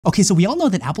Okay, so we all know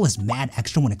that Apple is mad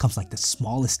extra when it comes to like the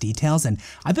smallest details, and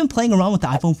I've been playing around with the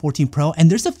iPhone 14 Pro, and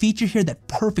there's a feature here that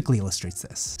perfectly illustrates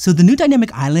this. So the new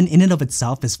dynamic island in and of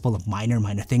itself is full of minor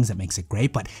things that makes it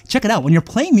great, but check it out. When you're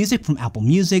playing music from Apple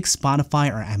Music,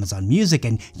 Spotify, or Amazon Music,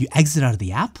 and you exit out of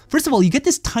the app, first of all, you get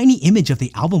this tiny image of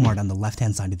the album art on the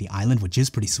left-hand side of the island, which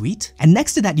is pretty sweet. And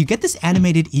next to that, you get this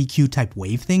animated EQ type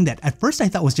wave thing that at first I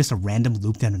thought was just a random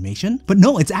looped animation, but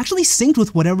no, it's actually synced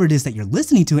with whatever it is that you're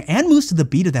listening to and moves to the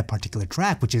beat of that particular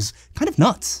track, which is kind of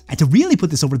nuts. And to really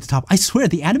put this over the top, I swear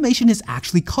the animation is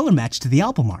actually color matched to the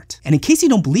album art. And in case you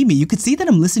don't believe me, you can see that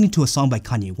I'm listening to a song by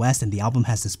Kanye West and the album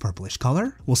has this purplish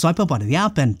color. We'll swipe up onto the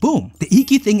app and boom, the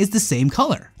EQ thing is the same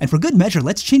color. And for good measure,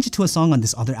 let's change it to a song on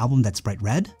this other album that's bright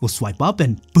red. We'll swipe up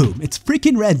and boom, it's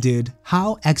freaking red, dude.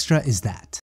 How extra is that?